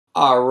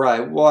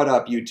Alright, what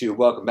up YouTube?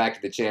 Welcome back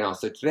to the channel.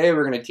 So today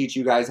we're going to teach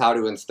you guys how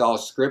to install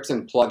scripts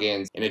and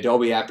plugins in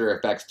Adobe After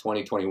Effects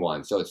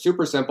 2021. So it's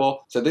super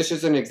simple. So this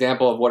is an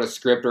example of what a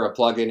script or a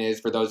plugin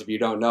is for those of you who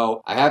don't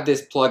know. I have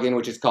this plugin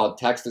which is called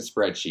Text to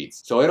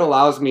Spreadsheets. So it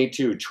allows me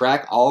to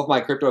track all of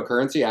my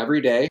cryptocurrency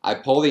every day. I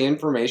pull the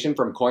information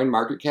from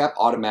CoinMarketCap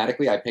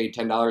automatically. I pay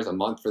 $10 a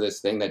month for this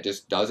thing that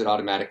just does it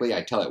automatically.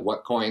 I tell it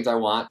what coins I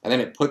want and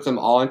then it puts them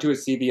all into a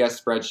CVS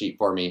spreadsheet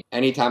for me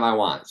anytime I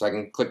want. So I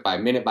can click by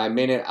minute,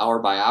 hour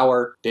by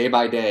hour, day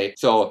by day.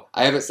 So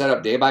I have it set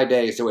up day by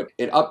day, so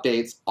it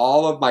updates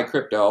all of my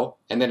crypto,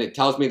 and then it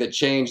tells me the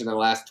change in the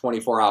last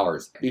 24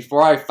 hours.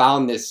 Before I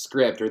found this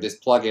script or this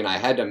plugin, I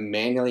had to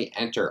manually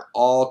enter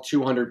all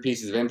 200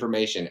 pieces of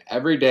information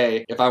every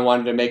day if I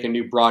wanted to make a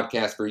new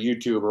broadcast for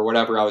YouTube or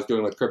whatever I was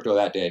doing with crypto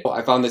that day.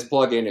 I found this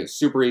plugin, it was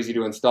super easy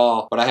to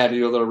install, but I had to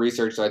do a little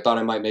research, so I thought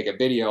I might make a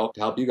video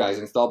to help you guys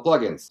install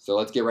plugins. So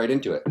let's get right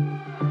into it.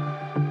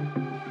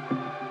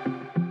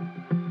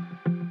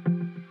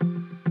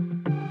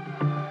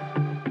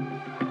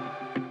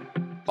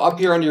 Up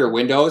here under your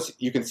windows,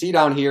 you can see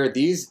down here,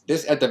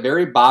 this at the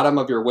very bottom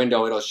of your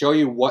window, it'll show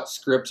you what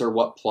scripts or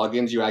what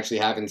plugins you actually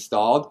have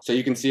installed. So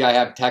you can see I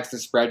have Text to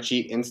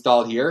Spreadsheet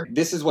installed here.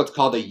 This is what's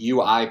called a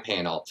UI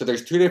panel. So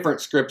there's two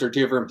different scripts or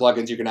two different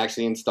plugins you can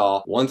actually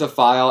install. One's a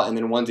file and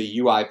then one's a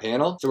UI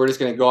panel. So we're just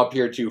gonna go up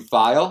here to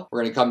File,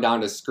 we're gonna come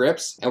down to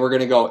Scripts, and we're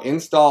gonna go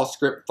Install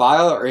Script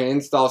File or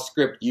Install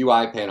Script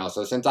UI Panel.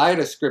 So since I had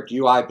a Script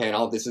UI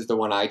panel, this is the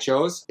one I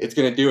chose. It's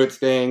gonna do its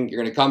thing.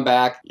 You're gonna come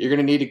back. You're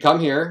gonna need to come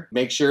here,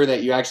 make sure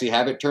that you actually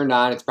have it turned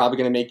on. It's probably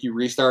going to make you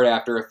restart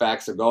After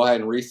Effects, so go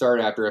ahead and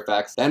restart After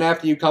Effects. Then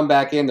after you come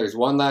back in, there's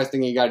one last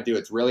thing you got to do.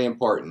 It's really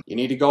important. You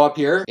need to go up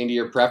here into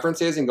your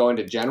preferences and go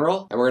into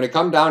General, and we're going to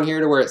come down here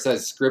to where it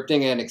says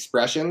Scripting and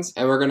Expressions,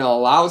 and we're going to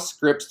allow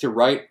scripts to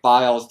write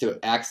files to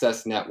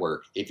access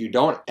network. If you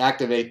don't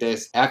activate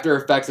this, After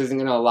Effects isn't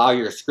going to allow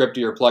your script or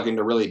your plugin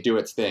to really do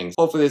its thing.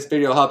 Hopefully this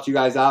video helped you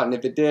guys out, and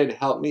if it did,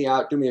 help me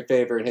out. Do me a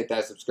favor and hit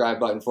that subscribe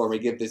button for me.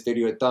 Give this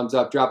video a thumbs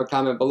up. Drop a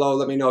comment below.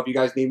 Let me know if you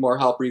guys need more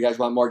help or you guys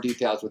want more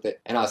details with it.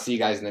 And I'll see you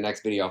guys in the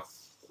next video.